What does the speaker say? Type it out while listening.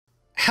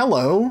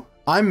Hello,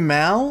 I'm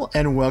Mal,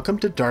 and welcome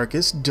to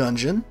Darkest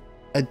Dungeon,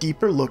 a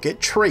deeper look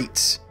at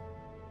traits.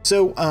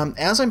 So,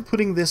 as I'm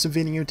putting this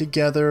video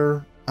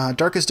together,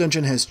 Darkest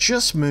Dungeon has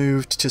just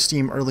moved to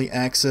Steam Early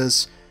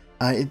Access.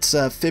 It's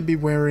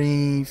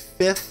February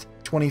 5th,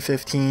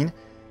 2015,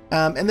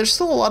 and there's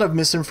still a lot of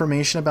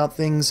misinformation about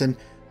things, and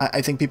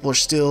I think people are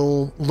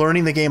still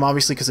learning the game,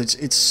 obviously, because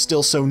it's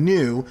still so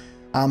new.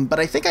 But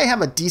I think I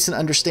have a decent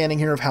understanding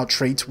here of how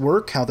traits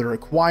work, how they're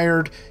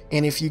acquired,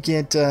 and if you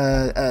get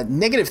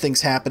negative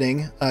things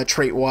happening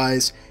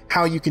trait-wise,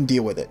 how you can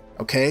deal with it.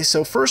 Okay,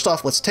 so first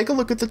off, let's take a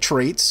look at the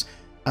traits.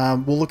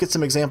 We'll look at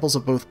some examples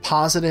of both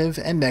positive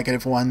and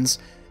negative ones,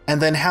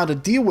 and then how to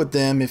deal with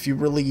them if you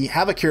really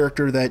have a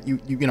character that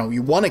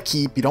you want to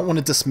keep, you don't want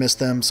to dismiss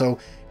them. So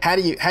how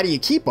do you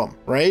keep them,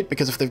 right?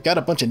 Because if they've got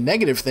a bunch of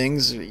negative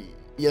things,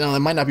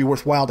 it might not be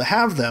worthwhile to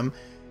have them.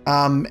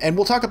 And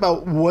we'll talk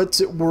about what's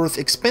it worth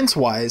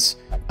expense-wise,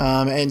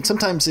 and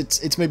sometimes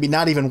it's maybe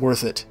not even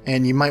worth it,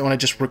 and you might want to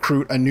just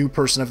recruit a new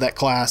person of that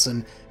class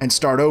and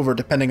start over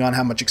depending on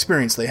how much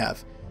experience they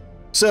have.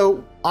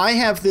 So I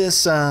have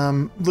this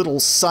little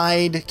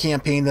side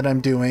campaign that I'm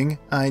doing,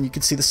 and you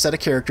can see the set of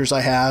characters I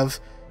have,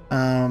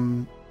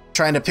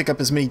 trying to pick up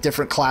as many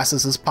different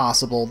classes as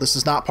possible. This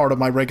is not part of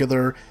my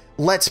regular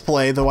Let's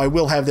Play, though I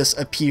will have this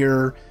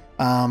appear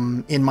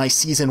in my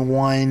Season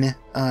 1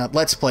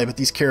 Let's Play, but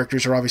these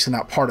characters are obviously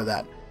not part of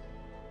that.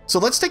 So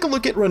let's take a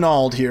look at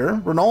Renaud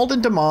here. Renaud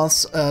and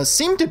Damas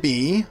seem to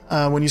be,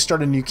 when you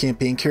start a new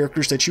campaign,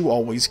 characters that you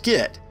always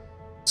get.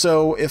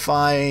 So if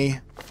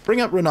I bring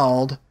up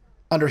Renaud,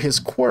 under his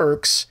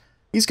quirks,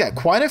 he's got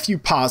quite a few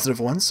positive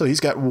ones. So he's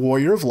got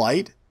Warrior of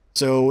Light.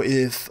 So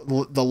if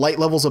the light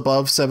level's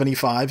above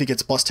 75, he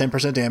gets plus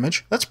 10%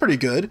 damage. That's pretty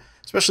good,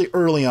 especially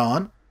early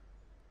on.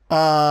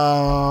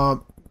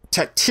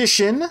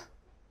 Tactician,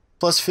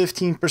 plus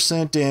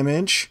 15%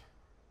 damage.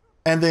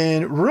 And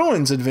then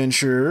Ruins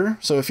Adventurer,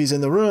 so if he's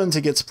in the Ruins,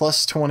 he gets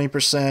plus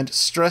 20%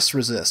 stress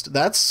resist.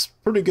 That's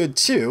pretty good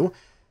too.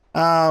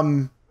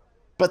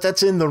 But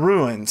that's in the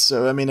Ruins,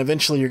 so I mean,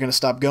 eventually you're going to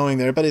stop going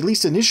there, but at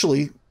least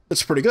initially,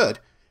 it's pretty good.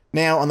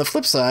 Now, on the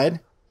flip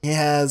side, he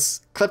has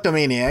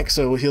Kleptomaniac,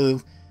 so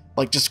he'll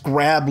like just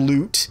grab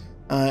loot,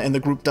 and the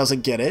group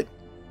doesn't get it.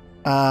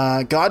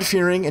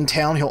 God-fearing in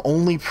town, he'll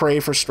only pray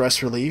for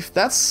stress relief.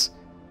 That's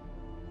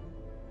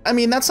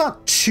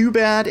not too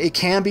bad. It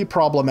can be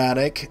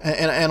problematic,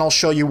 and I'll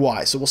show you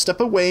why. So we'll step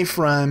away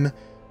from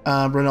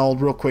Renaud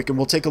real quick, and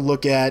we'll take a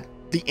look at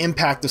the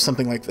impact of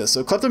something like this.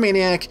 So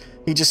Kleptomaniac,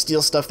 he just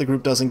steals stuff, the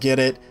group doesn't get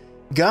it.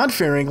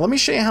 God-fearing, let me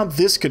show you how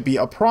this could be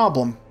a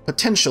problem,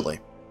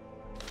 potentially.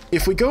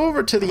 If we go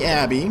over to the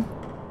Abbey,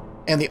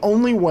 and the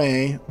only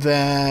way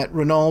that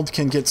Renaud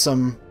can get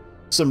some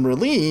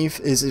relief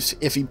is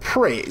if he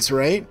prays,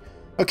 right?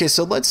 Okay,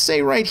 so let's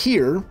say right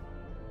here,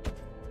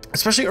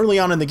 especially early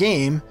on in the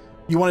game,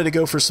 you wanted to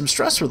go for some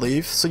stress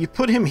relief, so you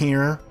put him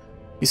here,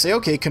 you say,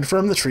 okay,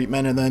 confirm the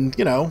treatment, and then,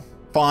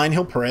 fine,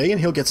 he'll pray,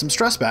 and he'll get some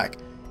stress back.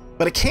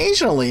 But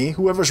occasionally,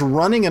 whoever's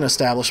running an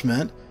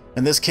establishment,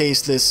 in this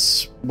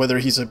case, whether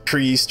he's a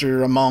priest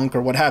or a monk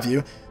or what have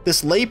you,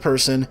 this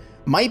layperson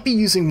might be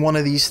using one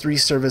of these three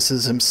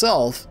services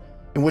himself,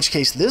 in which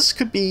case this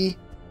could be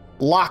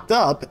locked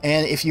up,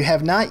 and if you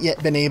have not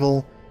yet been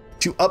able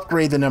to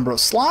upgrade the number of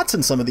slots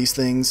in some of these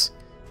things,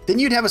 then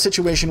you'd have a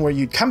situation where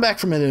you'd come back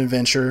from an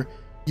adventure,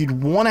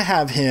 you'd want to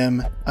have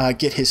him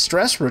get his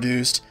stress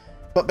reduced,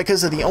 but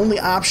because of the only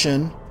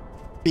option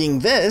being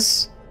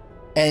this,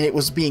 and it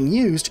was being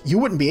used, you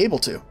wouldn't be able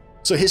to.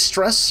 So his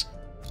stress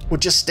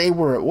would just stay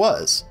where it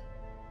was.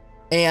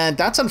 And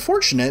that's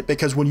unfortunate,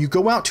 because when you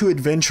go out to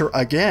adventure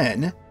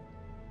again,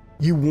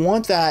 you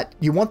want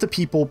the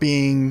people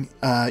being,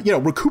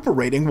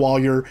 recuperating while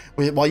you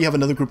have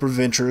another group of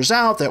adventurers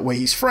out. That way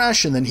he's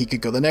fresh, and then he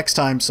could go the next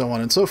time, so on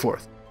and so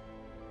forth.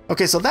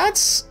 Okay, so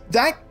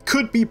that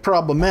could be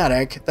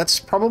problematic. That's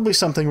probably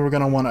something we're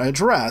going to want to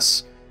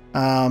address.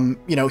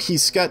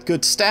 He's got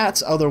good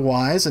stats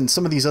otherwise, and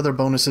some of these other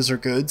bonuses are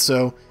good.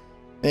 So,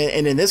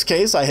 and in this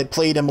case, I had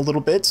played him a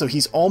little bit, so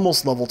he's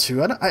almost level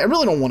 2. I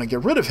really don't want to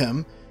get rid of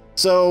him.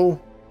 So,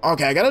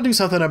 okay, I got to do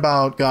something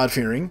about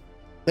God-fearing.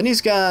 Then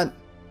he's got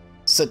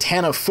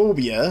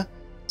Satanophobia,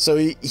 so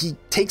he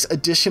takes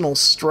additional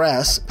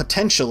stress,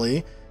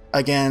 potentially,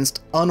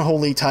 against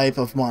unholy type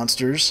of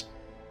monsters.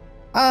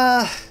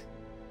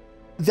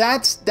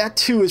 That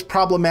too is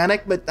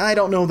problematic, but I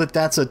don't know that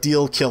that's a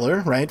deal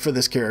killer, right, for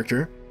this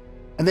character.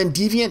 And then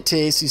Deviant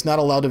Taste, he's not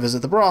allowed to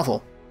visit the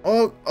brothel.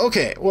 Oh,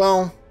 okay,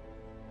 well,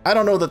 I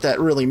don't know that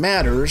really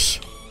matters,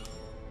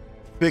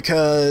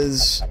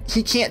 because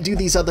he can't do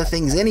these other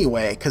things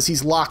anyway, because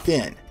he's locked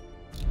in,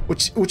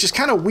 which is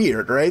kind of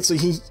weird, right? So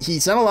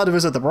he's not allowed to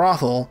visit the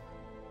brothel,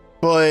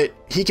 but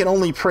he can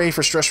only pray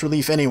for stress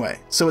relief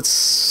anyway. So it's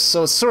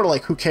sort of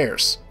like, who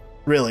cares,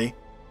 really?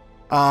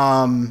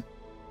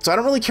 So I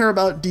don't really care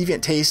about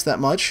Deviant Taste that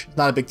much.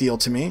 Not a big deal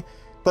to me.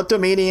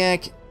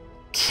 Kleptomaniac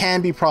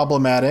can be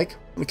problematic,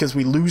 because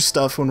we lose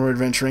stuff when we're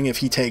adventuring if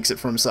he takes it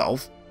for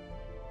himself.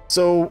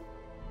 So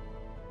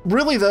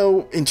really,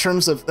 though, in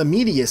terms of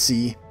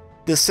immediacy,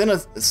 the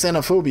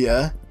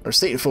xenophobia, or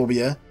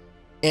Sataphobia,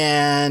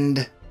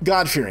 and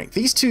God-fearing.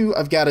 These two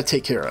I've got to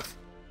take care of.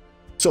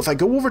 So if I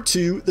go over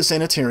to the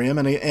sanitarium,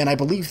 and I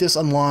believe this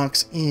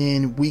unlocks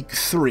in week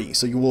 3,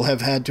 so you will have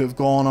had to have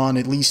gone on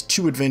at least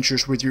 2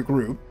 adventures with your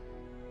group.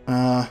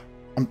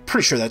 I'm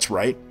pretty sure that's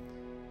right.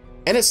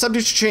 And it's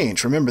subject to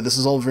change. Remember, this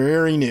is all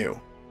very new.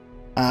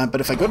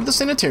 But if I go to the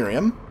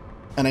sanitarium,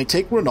 and I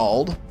take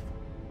Ronald,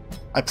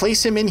 I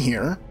place him in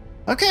here,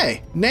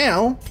 okay,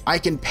 now I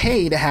can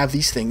pay to have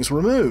these things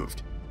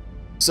removed.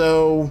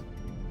 So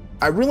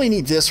I really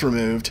need this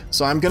removed,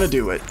 so I'm going to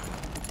do it.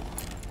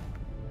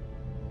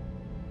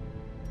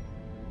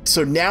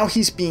 So now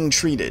he's being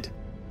treated.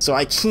 So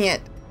I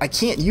can't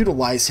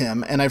utilize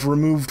him, and I've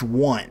removed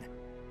 1.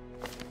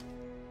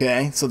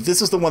 Okay, so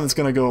this is the one that's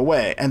going to go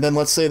away. And then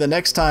let's say the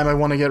next time I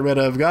want to get rid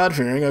of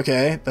God-fearing,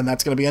 okay, then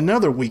that's going to be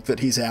another week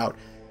that he's out.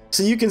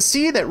 So you can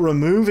see that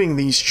removing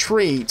these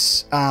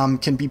traits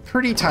can be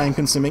pretty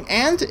time-consuming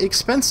and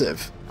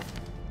expensive.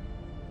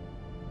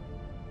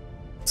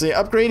 So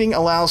upgrading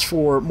allows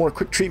for more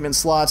quick treatment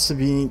slots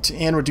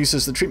and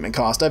reduces the treatment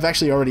cost. I've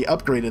actually already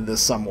upgraded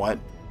this somewhat.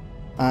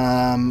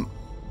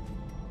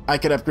 I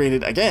could upgrade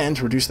it again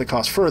to reduce the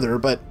cost further,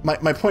 but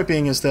my point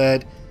being is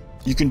that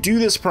you can do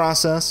this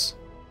process.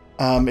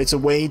 It's a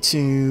way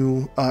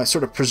to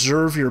sort of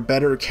preserve your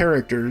better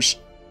characters,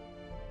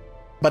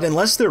 but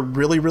unless they're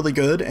really, really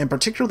good, and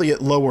particularly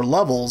at lower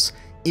levels,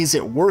 is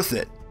it worth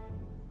it?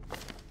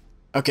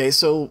 Okay,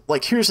 so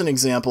like here's an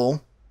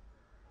example.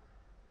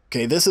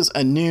 Okay, this is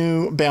a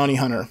new bounty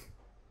hunter.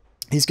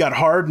 He's got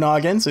hard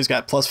noggin, so he's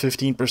got plus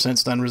 15%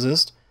 stun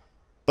resist,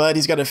 but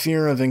he's got a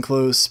fear of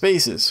enclosed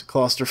spaces,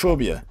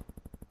 claustrophobia.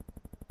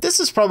 This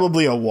is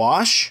probably a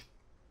wash.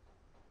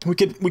 We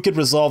could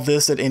resolve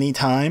this at any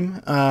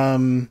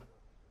time.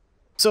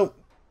 So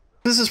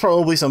this is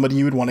probably somebody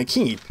you would want to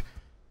keep.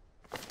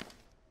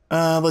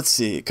 Let's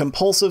see.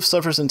 Compulsive,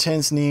 suffers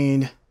intense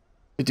need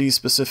to do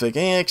specific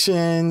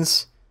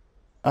actions.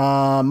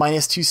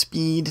 -2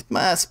 speed.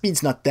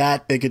 Speed's not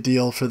that big a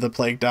deal for the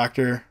Plague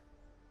Doctor.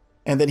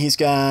 And then he's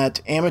got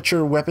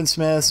amateur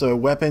weaponsmith, so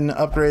weapon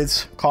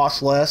upgrades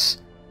cost less.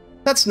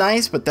 That's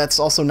nice, but that's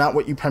also not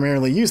what you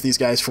primarily use these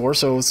guys for,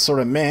 so it's sort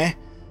of meh.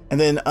 And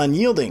then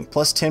unyielding,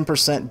 plus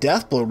 10%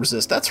 death blow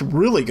resist. That's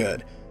really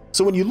good.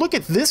 So when you look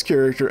at this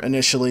character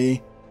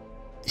initially,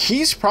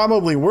 he's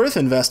probably worth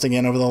investing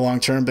in over the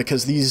long term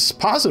because these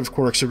positive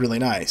quirks are really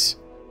nice.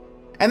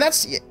 And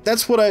that's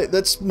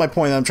my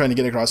point that I'm trying to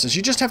get across, is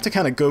you just have to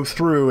kind of go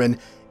through and,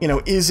 you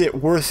know, is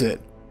it worth it?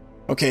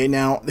 Okay,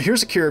 now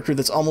here's a character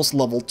that's almost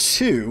level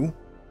 2,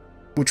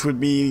 which would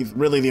be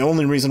really the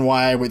only reason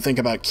why I would think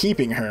about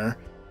keeping her.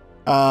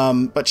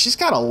 But she's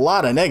got a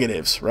lot of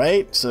negatives,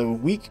 right? So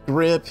weak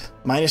grip,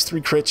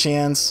 -3 crit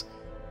chance.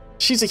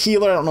 She's a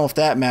healer, I don't know if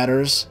that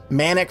matters.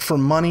 Manic for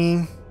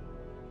money.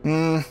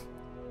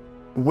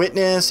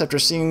 Witness, after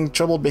seeing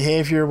troubled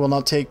behavior, will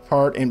not take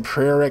part in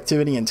prayer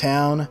activity in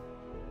town.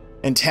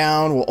 In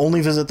town, will only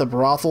visit the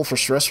brothel for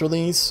stress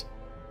release.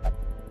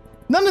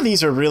 None of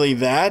these are really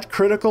that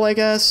critical, I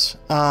guess.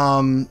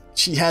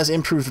 She has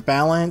improved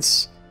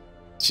balance.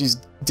 She's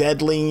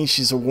deadly.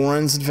 She's a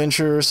Warren's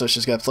adventurer, so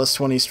she's got plus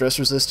 20 stress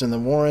resist in the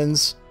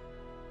Warrens.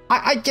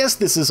 I guess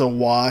this is a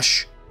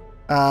wash.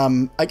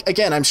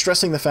 Again, I'm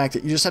stressing the fact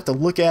that you just have to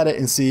look at it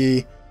and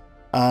see,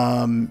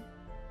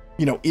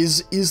 you know,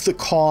 is the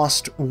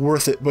cost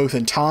worth it both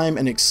in time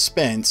and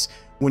expense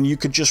when you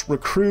could just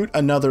recruit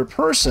another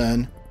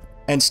person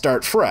and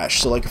start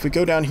fresh. So like if we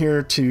go down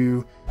here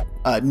to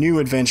new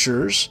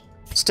adventures,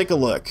 let's take a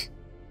look.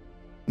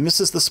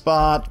 Misses the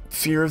spot,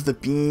 fear of the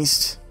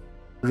beast,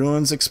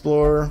 ruins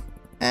explorer,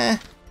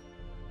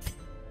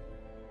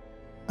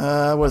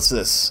 what's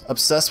this?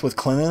 Obsessed with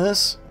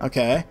cleanliness?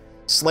 Okay.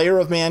 Slayer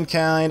of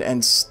mankind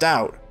and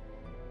stout.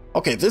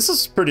 Okay, this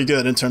is pretty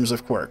good in terms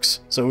of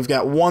quirks. So we've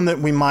got one that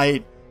we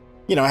might,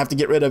 you know, have to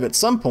get rid of at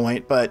some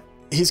point, but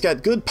he's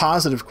got good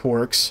positive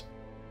quirks.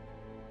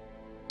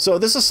 So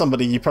this is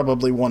somebody you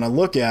probably want to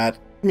look at,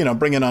 you know,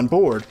 bring it on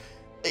board.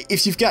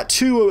 If you've got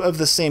 2 of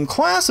the same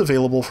class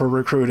available for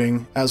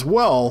recruiting as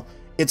well,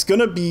 it's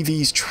going to be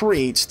these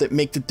traits that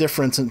make the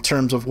difference in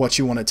terms of what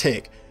you want to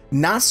take.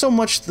 Not so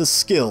much the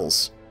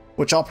skills,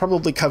 which I'll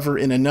probably cover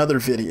in another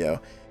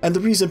video. And the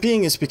reason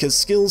being is because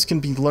skills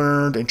can be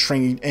learned and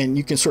trained, and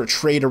you can sort of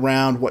trade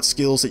around what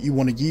skills that you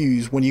want to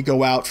use when you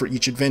go out for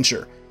each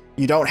adventure.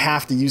 You don't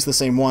have to use the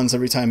same ones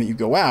every time that you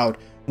go out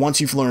once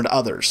you've learned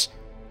others.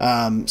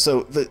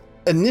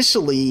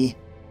 Initially,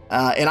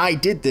 and I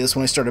did this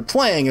when I started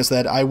playing, is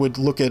that I would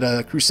look at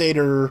a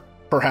Crusader,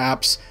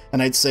 perhaps,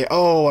 and I'd say,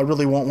 oh, I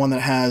really want one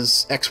that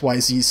has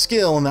XYZ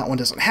skill, and that one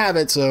doesn't have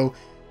it, so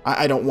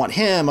I don't want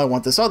him, I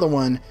want this other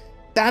one.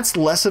 That's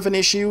less of an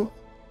issue.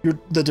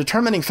 The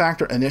determining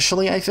factor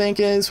initially, I think,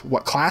 is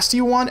what class do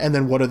you want, and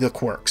then what are the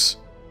quirks.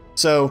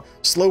 So,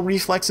 slow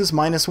reflexes,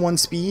 -1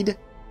 speed.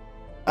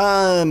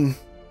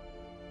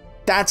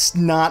 That's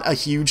not a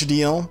huge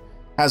deal.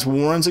 Has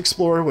Warren's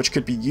Explorer, which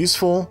could be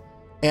useful,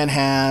 and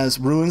has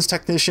Ruins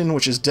Technician,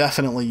 which is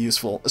definitely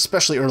useful,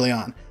 especially early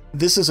on.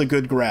 This is a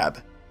good grab.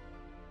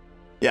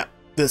 Yeah,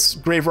 this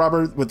grave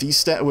robber with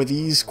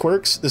these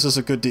quirks, this is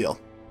a good deal.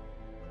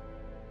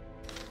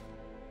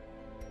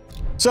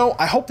 So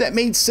I hope that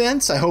made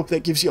sense. I hope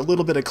that gives you a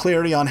little bit of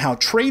clarity on how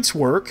traits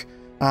work,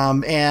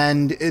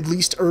 and at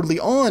least early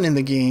on in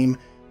the game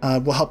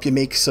will help you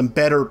make some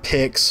better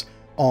picks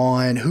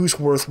on who's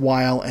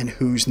worthwhile and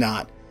who's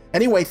not.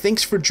 Anyway,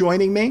 thanks for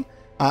joining me.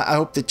 I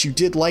hope that you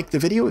did like the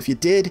video. If you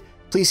did,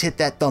 please hit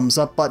that thumbs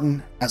up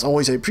button. As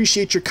always, I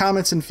appreciate your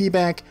comments and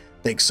feedback.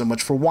 Thanks so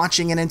much for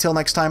watching, and until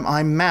next time,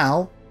 I'm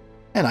Mal,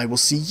 and I will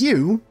see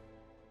you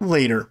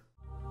later.